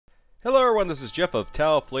Hello everyone, this is Jeff of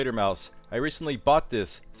TAOFLEDERMAUS. I recently bought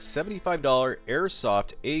this $75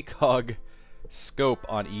 airsoft ACOG scope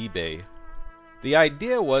on eBay. The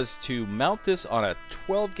idea was to mount this on a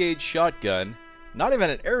 12 gauge shotgun, not even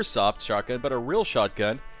an airsoft shotgun, but a real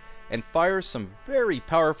shotgun, and fire some very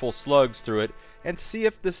powerful slugs through it and see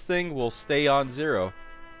if this thing will stay on zero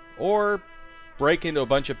or break into a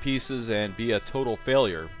bunch of pieces and be a total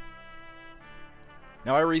failure.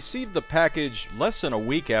 Now, I received the package less than a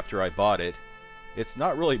week after I bought it. It's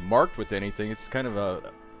not really marked with anything. It's kind of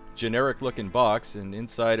a generic looking box, and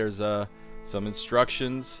inside there's some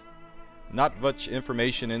instructions. Not much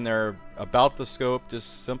information in there about the scope,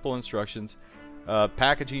 just simple instructions.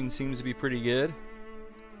 Packaging seems to be pretty good.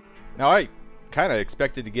 Now, I kind of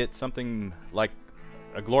expected to get something like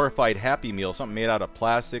a glorified Happy Meal, something made out of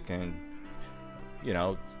plastic, and you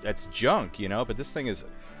know, that's junk, you know, but this thing is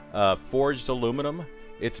forged aluminum.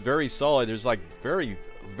 It's very solid. There's like very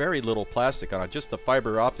little plastic on it. Just the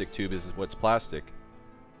fiber optic tube is what's plastic.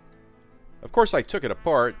 Of course, I took it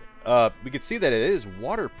apart. We could see that it is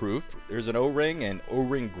waterproof. There's an O-ring and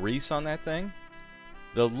O-ring grease on that thing.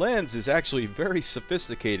 The lens is actually very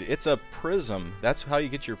sophisticated. It's a prism. That's how you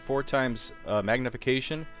get your 4x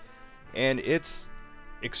magnification, and it's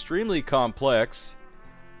extremely complex.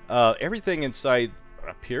 Everything inside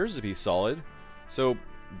appears to be solid. So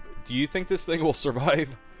do you think this thing will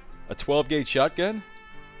survive a 12 gauge shotgun?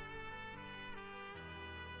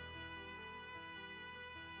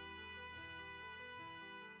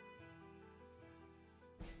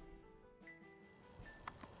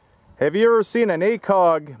 Have you ever seen an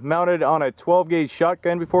ACOG mounted on a 12 gauge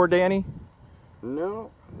shotgun before, Danny?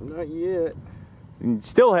 No, not yet. You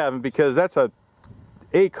still haven't, because that's a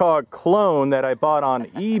ACOG Clone that I bought on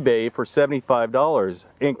eBay for $75,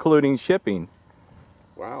 including shipping.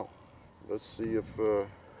 Wow. Let's see if the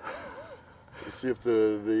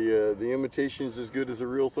imitation is as good as the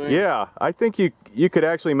real thing. Yeah, I think you could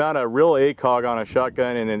actually mount a real ACOG on a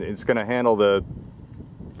shotgun, and it's going to handle the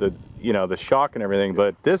you know, the shock and everything.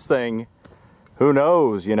 But this thing, who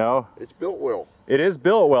knows? You know, it's built well. It is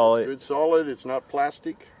built well. It's good, solid. It's not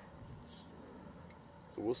plastic. So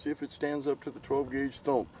we'll see if it stands up to the 12 gauge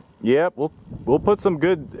thump. Yep, we'll put some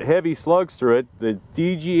good heavy slugs through it. The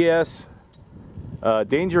DGS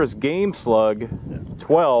Dangerous Game Slug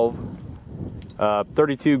 12,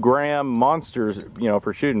 32 gram monsters, you know,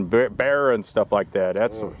 for shooting bear and stuff like that.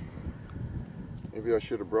 That's maybe I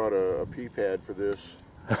should have brought a pea pad for this.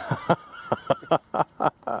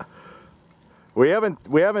 We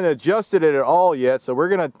haven't adjusted it at all yet, so we're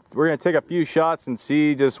gonna take a few shots and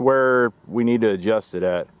see just where we need to adjust it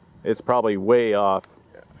at. It's probably way off.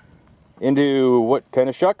 Yeah. Into what kind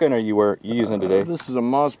of shotgun are you using today? This is a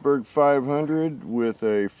Mossberg 500 with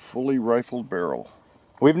a fully rifled barrel.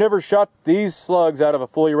 We've never shot these slugs out of a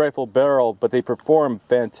fully rifled barrel, but they perform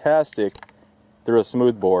fantastic through a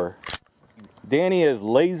smoothbore. Danny is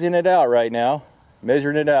lasing it out right now,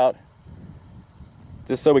 measuring it out,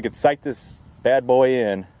 just so we could sight this bad boy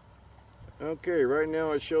in. Okay, right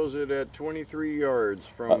now it shows it at 23 yards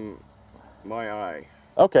from my eye.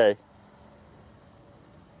 Okay.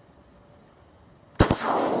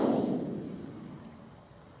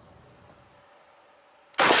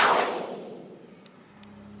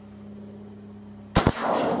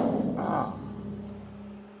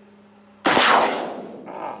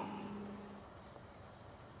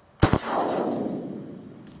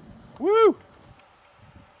 Woo!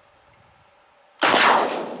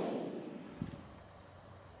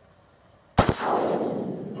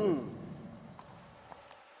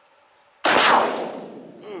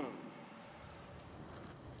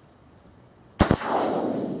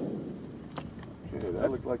 That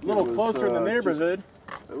looked like a little closer in the neighborhood.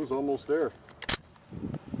 That was almost there.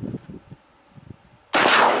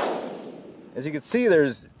 As you can see,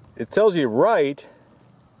 it tells you right,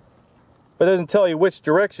 but it doesn't tell you which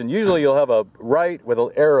direction. Usually you'll have a right with an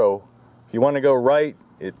arrow. If you want to go right,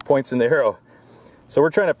 it points in the arrow. So we're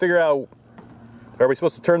trying to figure out, are we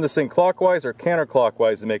supposed to turn this thing clockwise or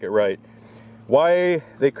counterclockwise to make it right? Why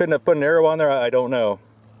they couldn't have put an arrow on there, I don't know.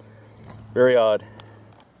 Very odd.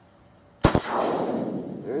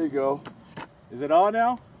 There you go. Is it on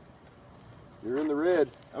now? You're in the red.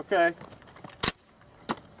 Okay.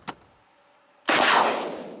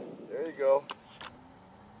 There you go.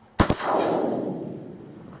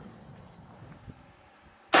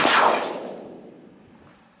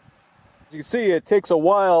 As you can see, it takes a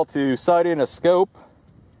while to sight in a scope.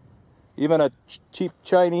 Even a cheap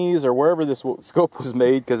Chinese or wherever this scope was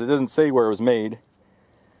made, because it doesn't say where it was made.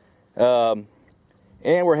 And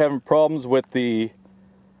we're having problems with the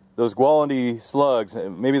those quality slugs.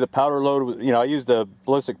 Maybe the powder load, you know, I used a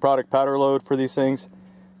ballistic product powder load for these things.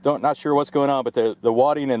 Not sure what's going on, but the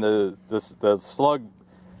wadding and the slug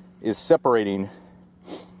is separating.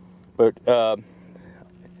 But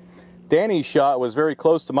Danny's shot was very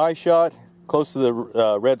close to my shot, close to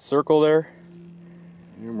the red circle there.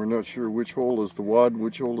 And we're not sure which hole is the wad,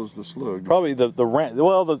 which hole is the slug. Probably the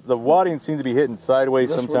wadding seems to be hitting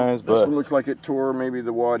sideways sometimes. This one looked like it tore. Maybe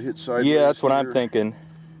the wad hit sideways. Yeah, that's what I'm thinking.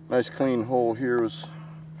 Nice clean hole here was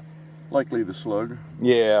likely the slug.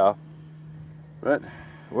 Yeah. But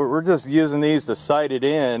we're just using these to sight it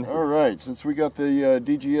in. All right, since we got the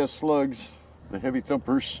DGS slugs, the heavy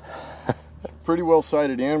thumpers, pretty well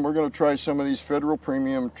sighted in, we're going to try some of these Federal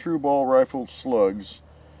Premium True Ball Rifled slugs.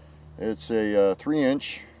 It's a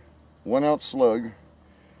 3-inch, 1-ounce slug.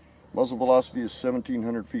 Muzzle velocity is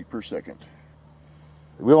 1,700 feet per second.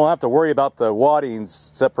 We don't have to worry about the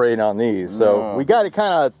waddings separating on these. So we got it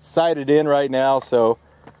kind of sighted in right now, so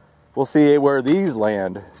we'll see where these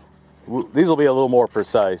land. These will be a little more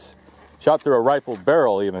precise. Shot through a rifled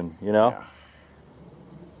barrel even, you know?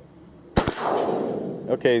 Yeah.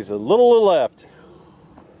 Okay, so a little to the left.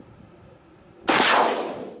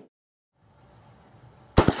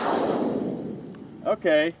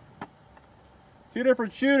 Okay. Two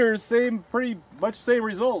different shooters, pretty much same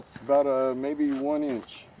results. About maybe 1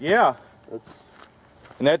 inch. Yeah.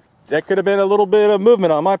 And that could have been a little bit of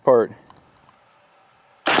movement on my part.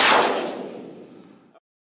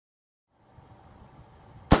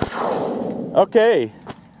 Okay.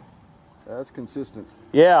 That's consistent.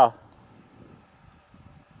 Yeah.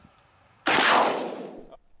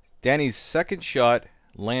 Danny's second shot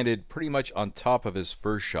landed pretty much on top of his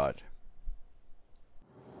first shot.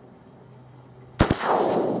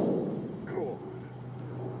 Cool.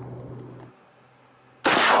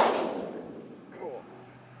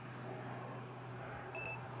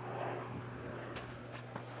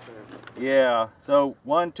 Yeah, so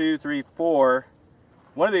 1, 2, 3, 4.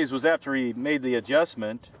 One of these was after he made the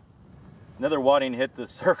adjustment. Another wadding hit the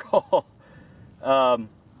circle. We'll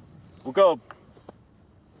go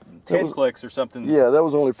 10 clicks or something. Yeah, that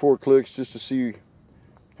was only 4 clicks just to see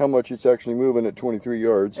how much it's actually moving at 23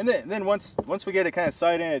 yards. And then once we get it kind of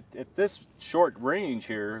sight in at this short range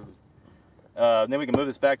here, then we can move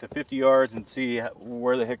this back to 50 yards and see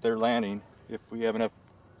where the heck they're landing, if we have enough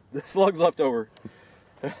slugs left over.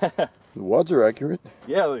 The wads are accurate.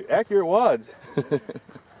 Yeah, the accurate wads.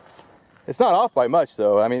 It's not off by much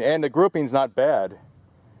though. I mean, and the grouping's not bad.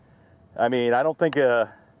 I mean, I don't think the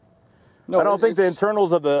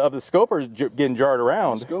internals of the scope are getting jarred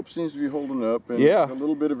around. The scope seems to be holding up, and yeah, a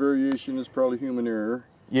little bit of variation is probably human error.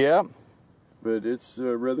 Yeah, but it's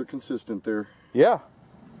rather consistent there. Yeah.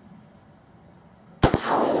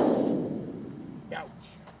 Ouch.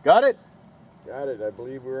 Got it? Got it. I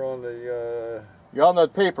believe we're on the. You're on the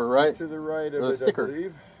paper, right? Just to the right of the it, sticker. I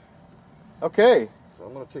believe. Okay. So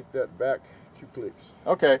I'm going to take that back 2 clicks.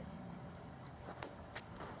 Okay.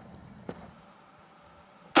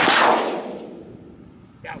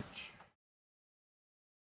 Ouch.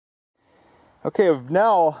 Okay,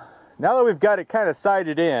 now that we've got it kind of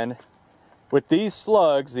sighted in with these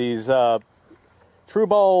slugs, these True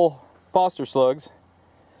Ball Foster slugs,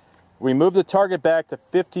 we move the target back to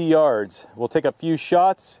 50 yards. We'll take a few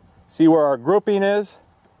shots, see where our grouping is,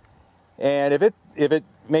 and if it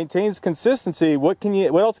maintains consistency, what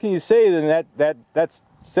else can you say than that's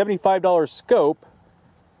 $75 scope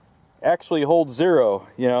actually holds 0,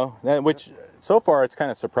 you know, which so far it's kind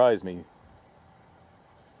of surprised me.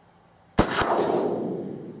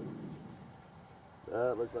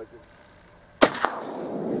 That looks like it.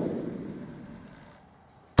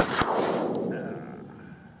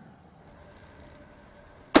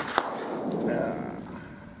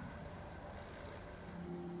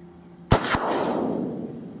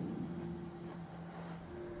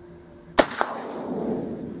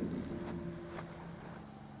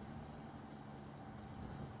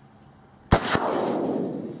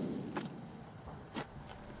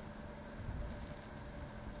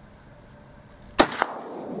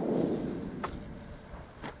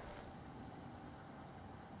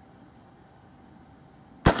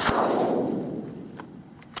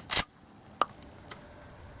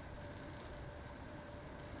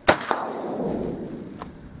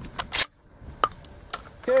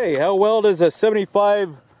 Okay, how well does a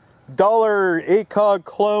 $75 ACOG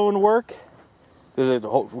Clone work?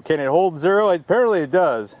 Can it hold 0? Apparently it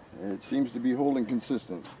does. It seems to be holding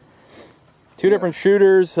consistent. Two different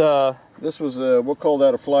shooters. This was we'll call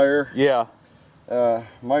that a flyer. Yeah.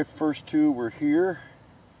 My first 2 were here.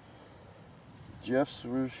 Jeff's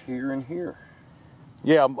was here and here.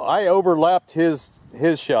 Yeah, I overlapped his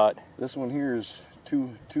shot. This one here is two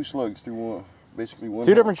slugs through one, basically one.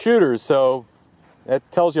 Two different shooters, so that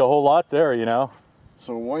tells you a whole lot there, you know.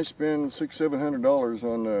 So why spend $600-700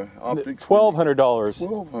 on the optics? $1,200.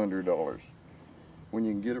 $1,200 when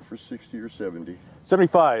you can get it for 60 or 70.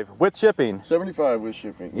 75 with shipping. 75 with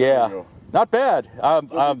shipping. Yeah, not bad.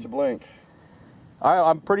 It's a blank.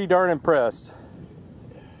 I'm pretty darn impressed.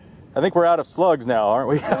 I think we're out of slugs now, aren't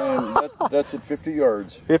we? And that's at 50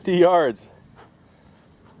 yards. 50 yards.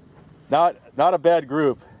 Not a bad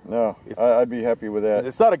group. No, I'd be happy with that.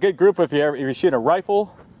 It's not a good group if you're shooting a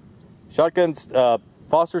rifle, shotguns,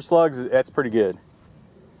 Foster slugs. That's pretty good.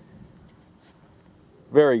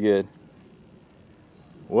 Very good.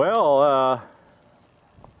 Well,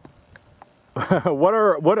 what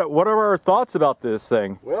are our thoughts about this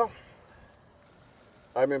thing? Well,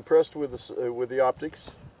 I'm impressed with the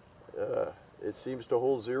optics. It seems to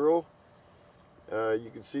hold zero. You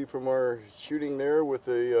can see from our shooting there with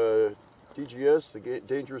the DGS, the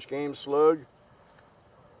Dangerous Game slug,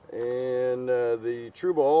 and the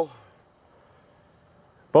True Ball.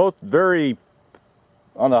 Both very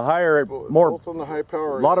on the higher, both on the high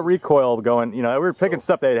power. A lot of recoil going. You know, we were picking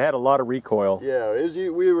stuff that had a lot of recoil. Yeah,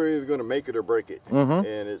 we were either going to make it or break it, and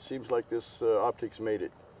it seems like this optics made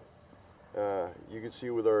it. You can see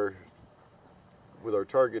with our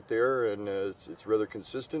target there, and it's rather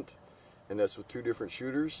consistent, and that's with two different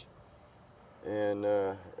shooters. And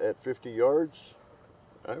at 50 yards,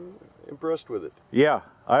 I'm impressed with it. Yeah,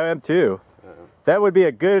 I am too. That would be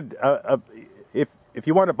a good if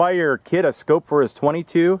you want to buy your kid a scope for his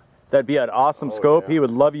 22. That'd be an awesome scope. Yeah. He would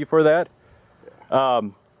love you for that. Yeah.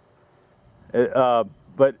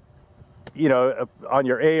 But you know, on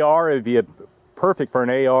your AR, it'd be perfect for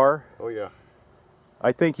an AR. Oh yeah.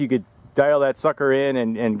 I think you could dial that sucker in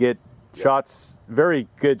and get shots, very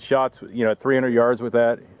good shots, you know, at 300 yards with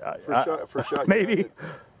that. For shotgun, maybe.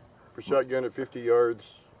 For shotgun at 50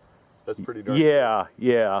 yards, that's pretty darn good.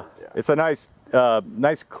 Yeah. It's a nice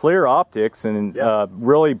clear optics and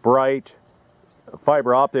really bright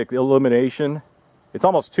fiber optic illumination. It's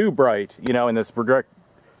almost too bright, you know, in this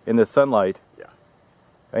sunlight. Yeah.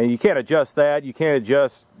 And you can't adjust that. You can't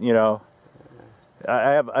adjust, you know.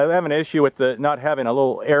 I have an issue with the not having a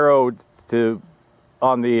little arrow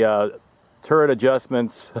on the turret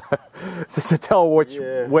adjustments to tell which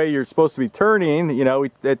way you're supposed to be turning. You know,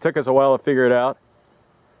 it took us a while to figure it out.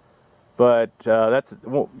 But that's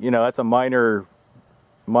a minor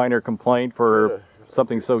complaint for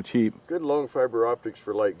something so cheap. Good long fiber optics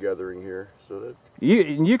for light gathering here. So that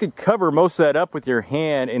you could cover most of that up with your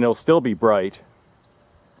hand and it'll still be bright.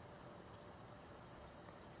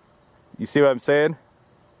 You see what I'm saying?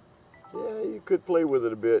 Yeah, you could play with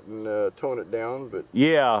it a bit and tone it down, but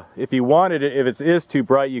yeah, if you wanted it, if it is too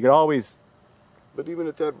bright, you could always. But even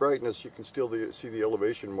at that brightness, you can still see the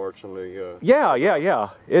elevation marks on the. Yeah.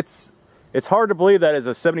 It's hard to believe that is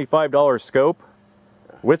a $75 scope,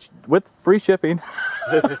 with free shipping.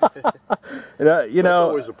 You know, that's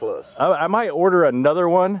always a plus. I might order another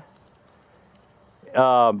one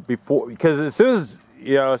because as soon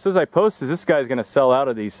as I post this guy's going to sell out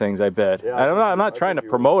of these things, I bet. Yeah, I'm not trying to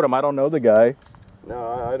promote him. I don't know the guy. No,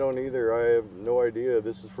 I don't either. I have no idea.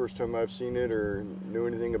 This is the first time I've seen it or knew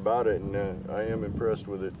anything about it, and I am impressed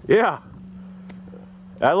with it. Yeah.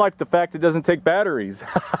 I like the fact it doesn't take batteries.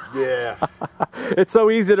 Yeah. It's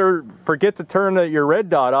so easy to forget to turn your red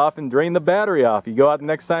dot off and drain the battery off. You go out the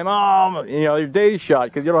next time, your day's shot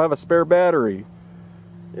because you don't have a spare battery.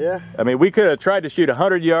 Yeah. I mean, we could have tried to shoot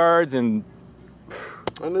 100 yards and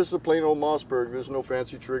this is a plain old Mossberg. There's no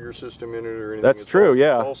fancy trigger system in it or anything. That's true,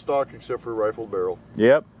 yeah. It's all stock except for rifle barrel.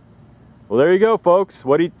 Yep. Well, there you go, folks.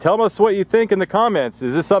 Tell us what you think in the comments.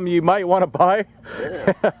 Is this something you might want to buy?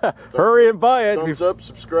 Yeah. Hurry and buy it. Thumbs up,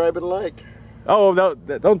 subscribe, and like. Oh, no,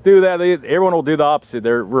 don't do that. Everyone will do the opposite.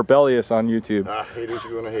 They're rebellious on YouTube. Haters are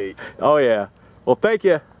going to hate. Oh, yeah. Well, thank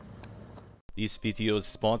you. This video is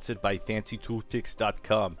sponsored by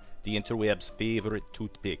FancyToothpicks.com, the interweb's favorite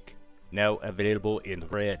toothpick. Now available in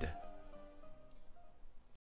red.